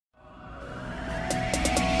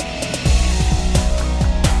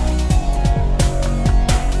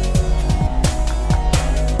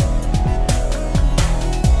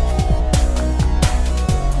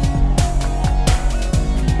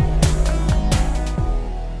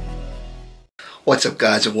What's up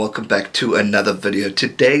guys, and welcome back to another video.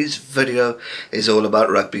 Today's video is all about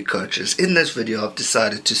rugby coaches. In this video I've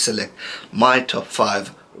decided to select my top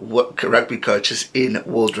 5 rugby coaches in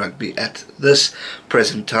World Rugby at this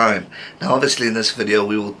present time. Now obviously in this video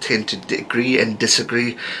we will tend to agree and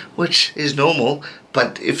disagree, which is normal,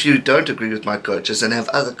 but if you don't agree with my coaches and have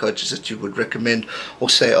other coaches that you would recommend or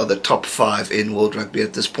say are the top 5 in World Rugby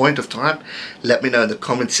at this point of time, let me know in the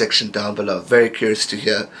comment section down below. Very curious to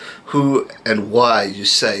hear who and why you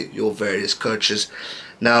say your various coaches.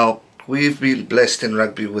 Now we've been blessed in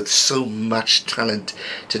rugby with so much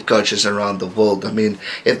talented coaches around the world. I mean,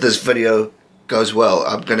 if this video goes well,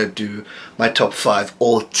 I'm going to do my top 5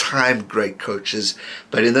 all-time great coaches.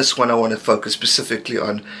 But in this one, I want to focus specifically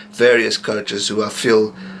on various coaches who I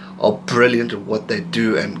feel are brilliant at what they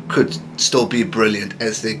do and could still be brilliant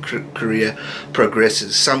as their career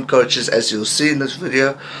progresses. Some coaches, as you'll see in this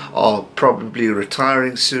video, are probably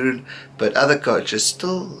retiring soon, but other coaches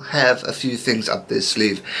still have a few things up their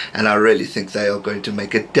sleeve, and I really think they are going to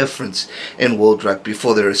make a difference in World Rugby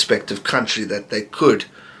for their respective country that they could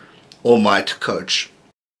or might coach.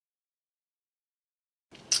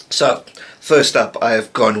 So, first up, I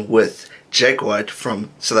have gone with Jake White from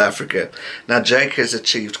South Africa. Now Jake has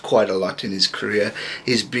achieved quite a lot in his career.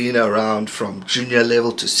 He's been around from junior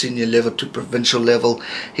level to senior level to provincial level.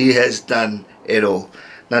 He has done it all.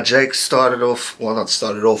 Now Jake started off, well not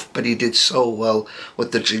started off, but he did so well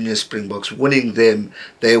with the junior Springboks, winning them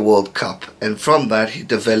their World Cup. And from that he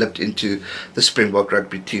developed into the Springbok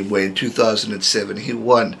rugby team, where in 2007 he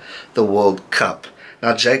won the World Cup.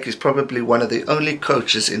 Now Jake is probably one of the only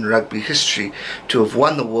coaches in rugby history to have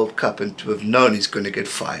won the World Cup and to have known he's going to get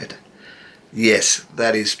fired. Yes,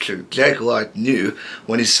 that is true. Jake White knew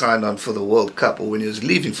when he signed on for the World Cup, or when he was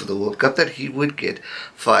leaving for the World Cup, that he would get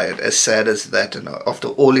fired. As sad as that, and after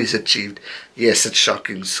all he's achieved, yes, it's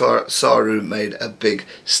shocking. Saru made a big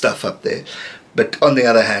stuff up there. But on the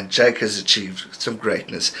other hand, Jake has achieved some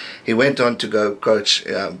greatness. He went on to go coach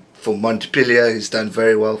for Montpellier. He's done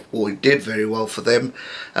very well, or he did very well for them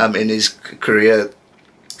in his career.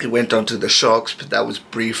 He went on to the Sharks, but that was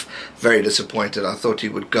brief. Very disappointed. I thought he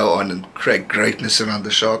would go on and create greatness around the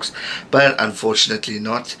Sharks, but unfortunately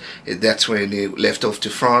not. That's when he left off to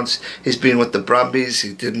France. He's been with the Brumbies.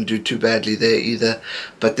 He didn't do too badly there either.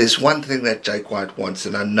 But there's one thing that Jake White wants,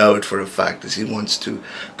 and I know it for a fact, is he wants to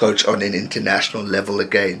coach on an international level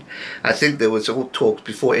again. I think there was all talk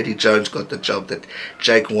before Eddie Jones got the job that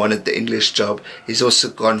Jake wanted the English job. He's also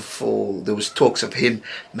gone for, there was talks of him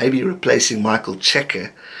maybe replacing Michael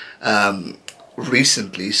Checker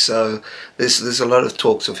recently, so there's a lot of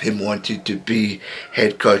talks of him wanting to be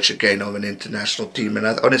head coach again of an international team, and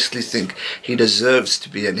I honestly think he deserves to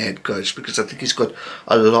be a head coach because I think he's got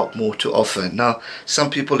a lot more to offer. Now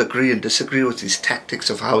some people agree and disagree with his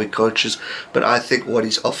tactics of how he coaches, but I think what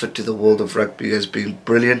he's offered to the world of rugby has been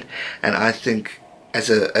brilliant, and I think as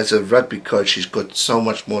a rugby coach he's got so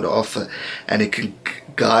much more to offer, and he can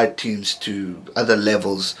guide teams to other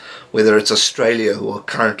levels. Whether it's Australia, who are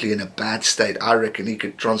currently in a bad state, I reckon he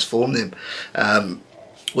could transform them.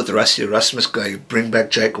 With Rassie Erasmus going, bring back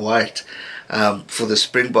Jake White for the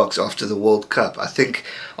Springboks after the World Cup. I think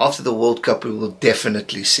after the World Cup we will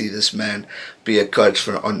definitely see this man be a coach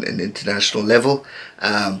on an international level,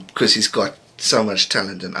 because he's got so much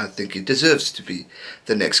talent, and I think he deserves to be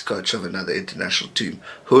the next coach of another international team.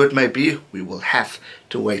 Who it may be, we will have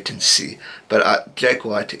to wait and see. But Jake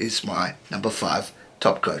White is my number 5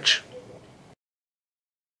 top coach.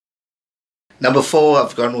 Number 4,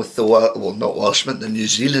 I've gone with the not Welshman, the New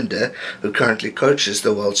Zealander who currently coaches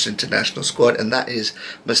the Welsh international squad, and that is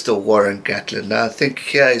Mr. Warren Gatland. Now I think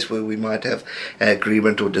here is where we might have an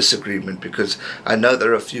agreement or disagreement, because I know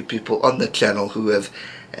there are a few people on the channel who have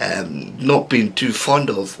not been too fond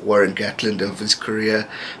of Warren Gatland, of his career,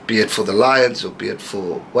 be it for the Lions or be it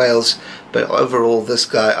for Wales. But overall this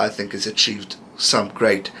guy I think has achieved some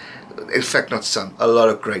great, in fact not some, a lot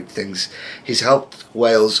of great things. He's helped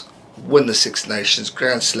Wales win the Six Nations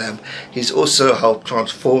Grand Slam. He's also helped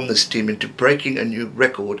transform this team into breaking a new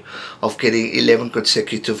record of getting 11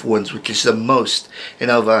 consecutive wins, which is the most in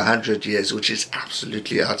over 100 years, which is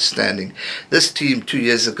absolutely outstanding. This team 2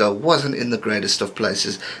 years ago wasn't in the greatest of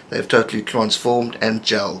places. They've totally transformed and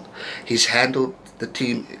gelled. He's handled the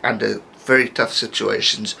team under very tough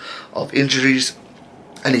situations of injuries,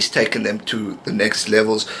 and he's taken them to the next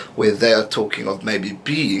levels where they are talking of maybe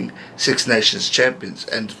being Six Nations champions.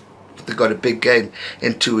 And they've got a big game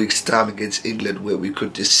in 2 weeks' time against England where we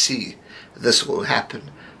could just see this will happen.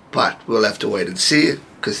 But we'll have to wait and see,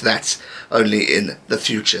 because that's only in the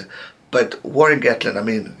future. But Warren Gatland, I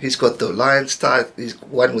mean, he's got the Lions tie. He's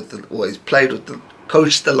won with the, or he's played with the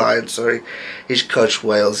coached the Lions, sorry, he's coached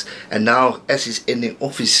Wales, and now as he's ending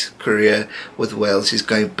off his career with Wales, he's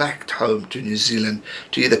going back home to New Zealand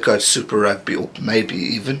to either coach Super Rugby or maybe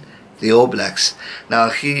even the All Blacks. Now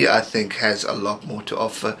he, I think, has a lot more to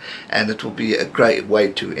offer, and it will be a great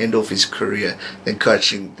way to end off his career than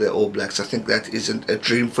coaching the All Blacks. I think that isn't a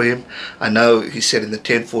dream for him. I know he said in the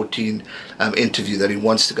 10-14 interview that he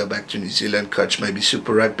wants to go back to New Zealand, coach maybe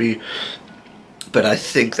Super Rugby, but I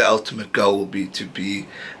think the ultimate goal will be to be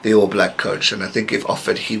the All Black coach, and I think if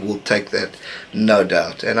offered he will take that, no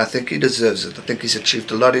doubt, and I think he deserves it. I think he's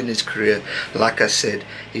achieved a lot in his career. Like I said,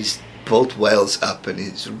 he's built Wales up, and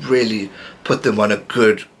he's really put them on a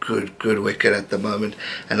good wicket at the moment,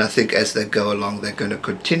 and I think as they go along they're going to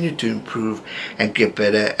continue to improve and get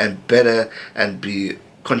better and be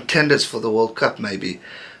contenders for the World Cup maybe.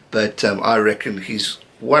 But I reckon he's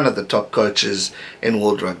one of the top coaches in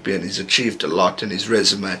World Rugby, and he's achieved a lot, and his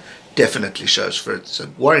resume definitely shows for it. So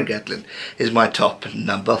Warren Gatland is my top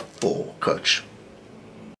number 4 coach.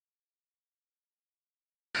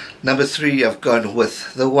 Number 3, I've gone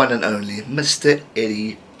with the one and only Mr.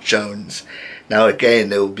 Eddie Jones. Now again,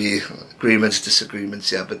 there will be agreements,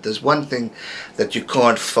 disagreements here, but there's one thing that you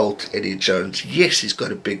can't fault Eddie Jones. Yes, he's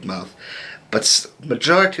got a big mouth, but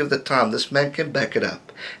majority of the time this man can back it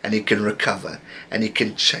up, and he can recover, and he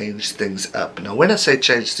can change things up. Now when I say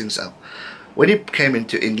change things up, when he came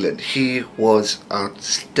into England, he was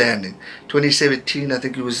outstanding. 2017, I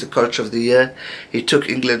think he was the coach of the year. He took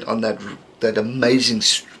England on that amazing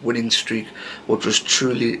winning streak, which was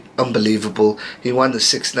truly unbelievable. He won the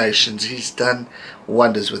Six Nations. He's done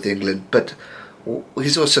wonders with England, but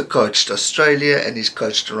he's also coached Australia, and he's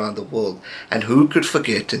coached around the world. And who could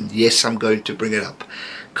forget, and yes, I'm going to bring it up,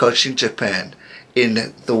 coaching Japan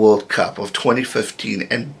in the World Cup of 2015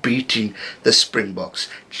 and beating the Springboks.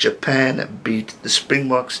 Japan beat the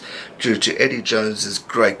Springboks due to Eddie Jones's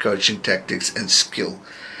great coaching tactics and skill.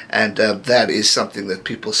 And that is something that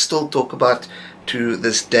people still talk about to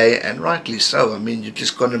this day, and rightly so. I mean, you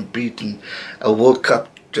just gone and beaten a World Cup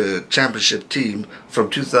championship team from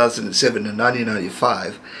 2007 to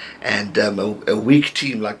 1995, and a weak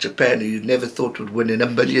team like Japan, who you never thought would win in a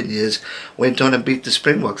million years, went on and beat the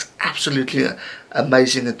Springboks. Absolutely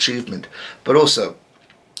amazing achievement. But also,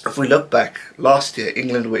 if we look back, last year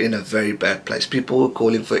England were in a very bad place. People were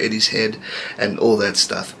calling for Eddie's head and all that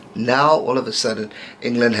stuff. Now all of a sudden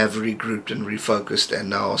England have regrouped and refocused, and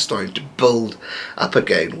now are starting to build up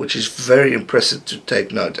again, which is very impressive to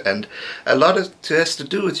take note. And a lot of it has to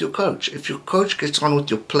do with your coach. If your coach gets on with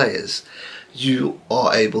your players, you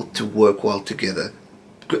are able to work well together.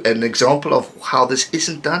 An example of how this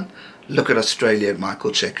isn't done, look at Australia and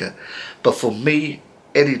Michael Cheika. But for me,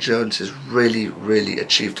 Eddie Jones has really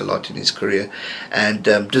achieved a lot in his career, and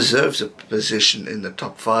deserves a position in the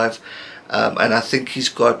top 5. And I think he's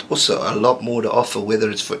got also a lot more to offer, whether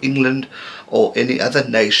it's for England or any other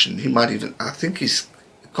nation. He might even, I think his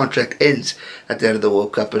contract ends at the end of the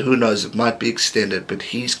World Cup, but who knows, it might be extended. But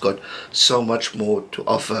he's got so much more to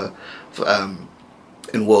offer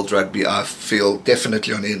in World Rugby, I feel,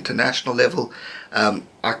 definitely on the international level.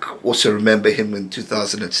 I also remember him in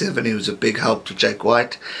 2007. He was a big help to Jake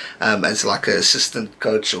White as like an assistant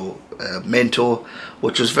coach or mentor,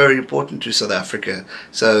 which was very important to South Africa.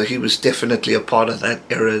 So he was definitely a part of that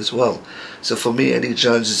era as well. So for me, Eddie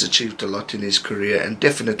Jones has achieved a lot in his career and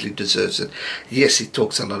definitely deserves it. Yes, he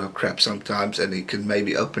talks a lot of crap sometimes, and he can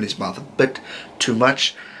maybe open his mouth a bit too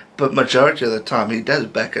much, but majority of the time he does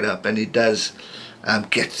back it up, and he does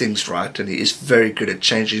get things right, and he is very good at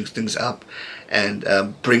changing things up and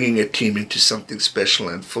bringing a team into something special.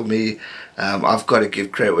 And for me, I've got to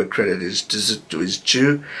give credit where credit is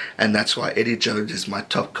due, and that's why Eddie Jones is my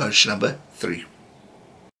top coach number 3.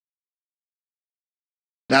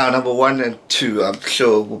 Now, number 1 and 2, I'm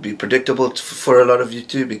sure will be predictable for a lot of you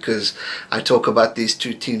too, because I talk about these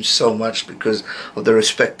two teams so much because of the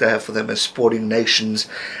respect I have for them as sporting nations,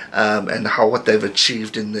 and what they've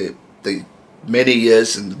achieved in the many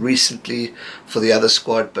years and recently for the other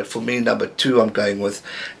squad. But for me, number 2, I'm going with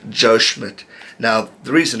Joe Schmidt. Now,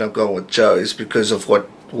 the reason I'm going with Joe is because of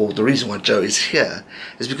the reason why Joe is here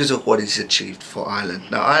is because of what he's achieved for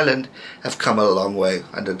Ireland. Now, Ireland have come a long way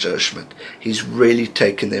under Joe Schmidt. He's really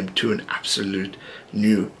taken them to an absolute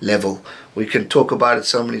new level. We can talk about it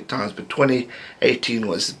so many times, but 2018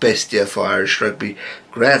 was the best year for Irish rugby.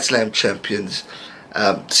 Grand Slam champions,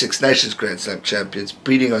 Six Nations Grand Slam champions,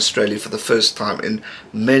 beating Australia for the first time in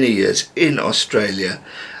many years in Australia,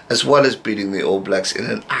 as well as beating the All Blacks in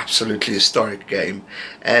an absolutely historic game.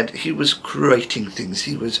 And he was creating things,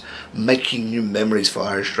 he was making new memories for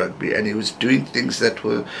Irish rugby, and he was doing things that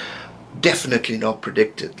were definitely not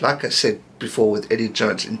predicted. Like I said, before with Eddie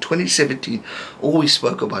Jones. In 2017, all we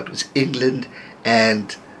spoke about was England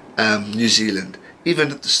and New Zealand.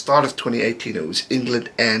 Even at the start of 2018, it was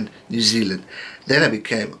England and New Zealand. Then it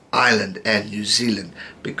became Ireland and New Zealand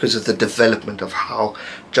because of the development of how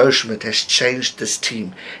Joe Schmidt has changed this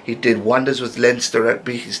team. He did wonders with Leinster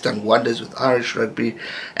Rugby. He's done wonders with Irish Rugby.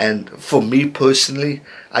 And for me personally,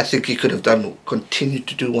 I think he could have continued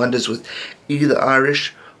to do wonders with either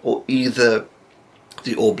Irish or either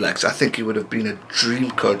the All Blacks. I think he would have been a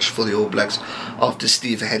dream coach for the All Blacks after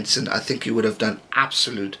Steve Hansen. I think he would have done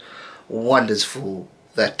absolute wonders for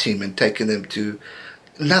that team and taken them to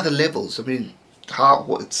another levels. I mean,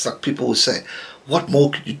 it's like people will say, what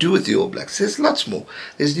more could you do with the All Blacks? There's lots more.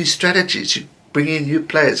 There's new strategies. You bring in new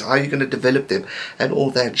players. How are you going to develop them? And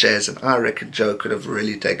all that jazz. And I reckon Joe could have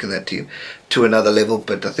really taken that team to another level.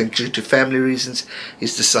 But I think due to family reasons,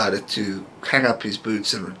 he's decided to hang up his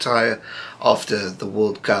boots and retire after the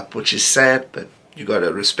World Cup, which is sad, but you got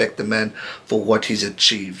to respect the man for what he's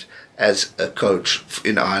achieved as a coach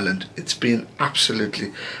in Ireland. It's been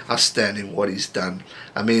absolutely outstanding what he's done.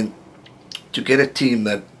 I mean, to get a team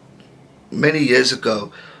that many years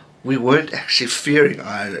ago we weren't actually fearing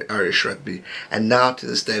Irish rugby, and now to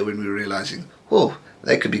this day when we're realizing, oh,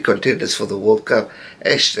 they could be contenders for the World Cup,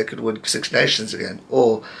 they could win Six Nations again,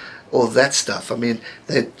 or all that stuff. I mean,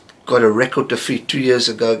 they got a record defeat 2 years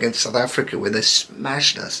ago against South Africa when they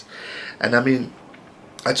smashed us. And I mean,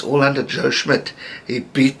 that's all under Joe Schmidt. He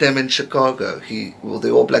beat them in Chicago. The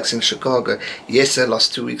All Blacks in Chicago. Yes, they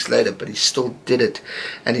lost 2 weeks later, but he still did it.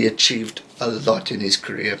 And he achieved a lot in his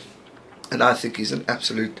career. And I think he's an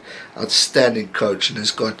absolute outstanding coach and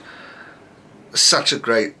has got such a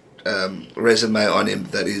great resume on him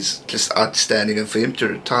that is just outstanding. And for him to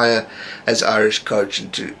retire as Irish coach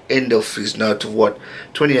and to end off his note of what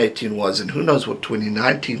 2018 was, and who knows what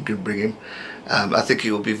 2019 can bring him, I think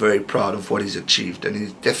he will be very proud of what he's achieved, and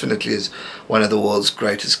he definitely is one of the world's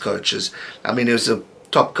greatest coaches. I mean, he was a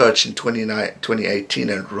top coach in 2018,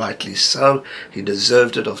 and rightly so. He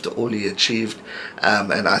deserved it after all he achieved,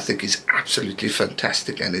 and I think he's absolutely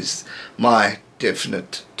fantastic and is my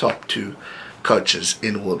definite top 2 coaches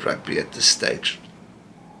in World Rugby at this stage.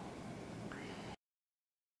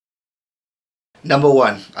 Number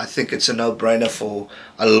 1, I think it's a no-brainer for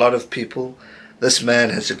a lot of people. This man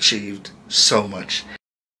has achieved so much.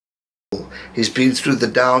 He's been through the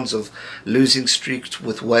downs of losing streaks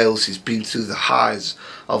with Wales. He's been through the highs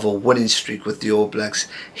of a winning streak with the All Blacks.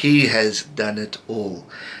 He has done it all.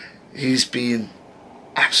 He's been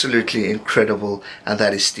absolutely incredible, and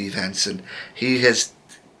that is Steve Hansen. He has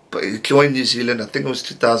joined New Zealand, I think it was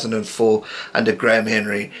 2004, under Graham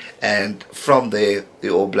Henry, and from there the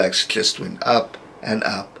All Blacks just went up and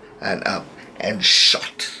up and up and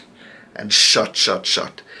shot. And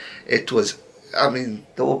shot. It was, I mean,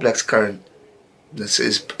 the All Blacks' current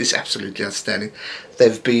is absolutely outstanding.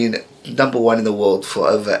 They've been number 1 in the world for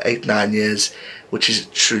over 8-9 years, which is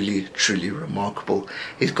truly remarkable.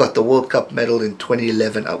 He's got the World Cup medal in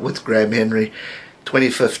 2011 with Graham Henry.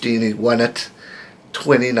 2015 he won it.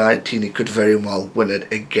 2019 he could very well win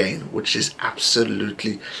it again, which is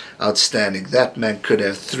absolutely outstanding. That man could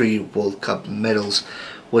have 3 World Cup medals,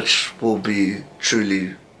 which will be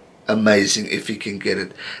truly amazing if he can get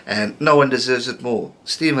it, and no one deserves it more.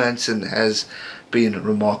 Steve Hansen has been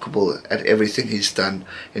remarkable at everything he's done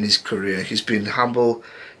in his career. He's been humble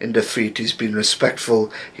in defeat, he's been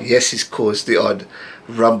respectful. Yes, he's caused the odd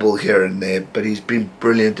rumble here and there, but he's been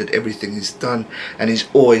brilliant at everything he's done, and he's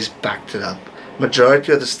always backed it up.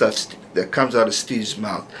 Majority of the stuff that comes out of Steve's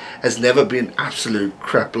mouth has never been absolute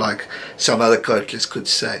crap like some other coaches could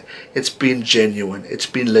say. It's been genuine, it's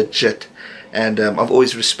been legit, and I've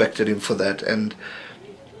always respected him for that. And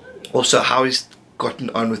also how he's gotten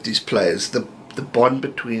on with these players. The bond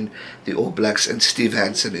between the All Blacks and Steve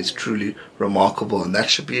Hansen is truly remarkable, and that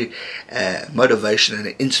should be motivation and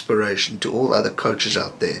an inspiration to all other coaches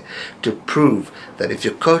out there to prove that if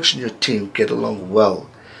your coach and your team get along well,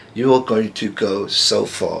 you are going to go so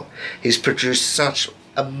far. He's produced such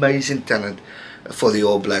amazing talent for the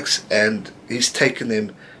All Blacks, and he's taken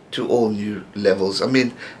them to all new levels. I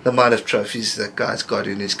mean, the amount of trophies that guy's got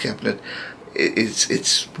in his cabinet,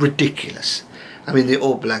 it's ridiculous. I mean, the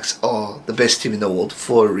All Blacks are the best team in the world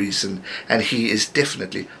for a reason, and he is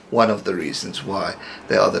definitely one of the reasons why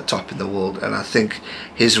they are the top in the world. And I think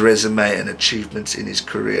his resume and achievements in his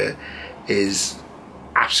career is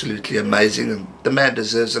absolutely amazing, and the man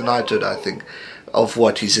deserves a knighthood, I think, of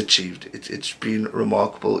what he's achieved. It's been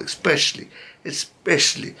remarkable, especially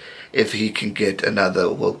if he can get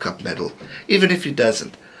another World Cup medal. Even if he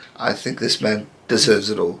doesn't, I think this man deserves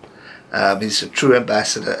it all. He's a true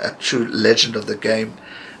ambassador, a true legend of the game,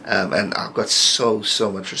 and I've got so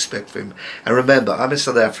much respect for him. And remember, I'm a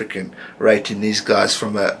South African rating these guys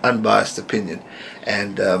from an unbiased opinion,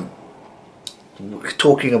 and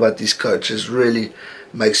talking about these coaches really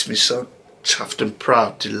makes me so chuffed and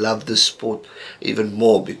proud to love this sport even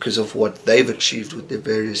more because of what they've achieved with their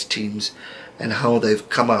various teams and how they've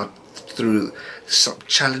come out through some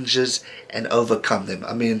challenges and overcome them.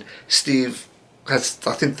 I mean, Steve has,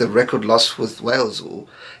 I think, the record loss with Wales, or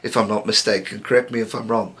if I'm not mistaken, correct me if I'm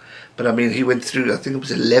wrong, but I mean, he went through, I think it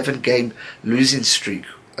was 11 game losing streak,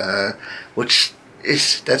 which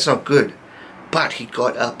is, that's not good, but he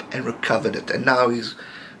got up and recovered it, and now he's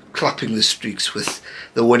clapping the streaks with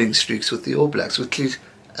the winning streaks with the All Blacks, which is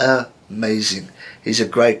amazing. He's a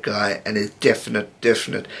great guy and a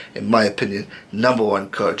definite, in my opinion,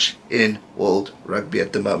 #1 coach in World Rugby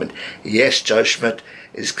at the moment. Yes, Joe Schmidt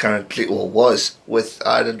is currently, or was, with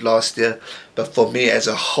Ireland last year, but for me as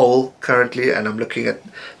a whole currently, and I'm looking at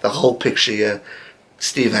the whole picture here,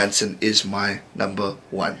 Steve Hansen is my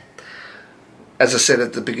 #1. As I said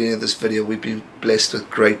at the beginning of this video, we've been blessed with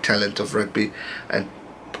great talent of rugby and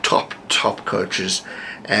top coaches,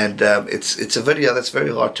 and it's a video that's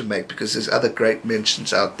very hard to make because there's other great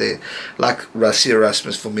mentions out there like Rassie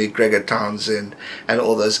Erasmus for me, Gregor Townsend, and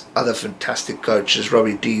all those other fantastic coaches,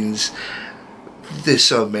 Robbie Deans. There's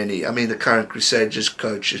so many. I mean, the current Crusaders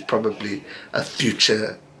coach is probably a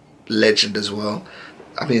future legend as well.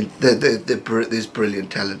 I mean, there's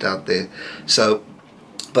brilliant talent out there. So,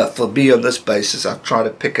 but for me on this basis, I've tried to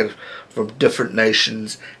pick it from different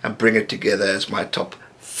nations and bring it together as my top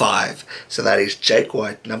 5. So that is Jake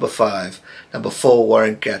White, #5, #4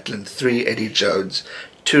 Warren Gatland, 3 Eddie Jones,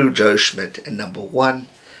 2 Joe Schmidt, and #1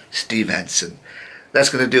 Steve Hansen. That's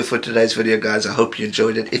going to do it for today's video, guys. I hope you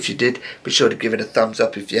enjoyed it. If you did, be sure to give it a thumbs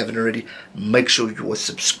up. If you haven't already, make sure you are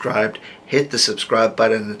subscribed. Hit the subscribe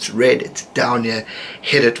button. It's red. It's down here.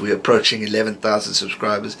 Hit it. We're approaching 11,000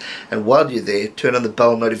 subscribers. And while you're there, turn on the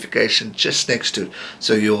bell notification just next to it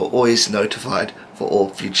so you're always notified for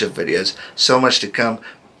all future videos. So much to come.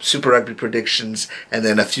 Super Rugby predictions, and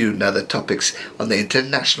then a few other topics on the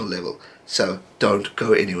international level. So don't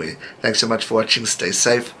go anywhere. Thanks so much for watching. Stay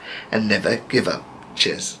safe and never give up.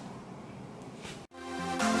 Cheers.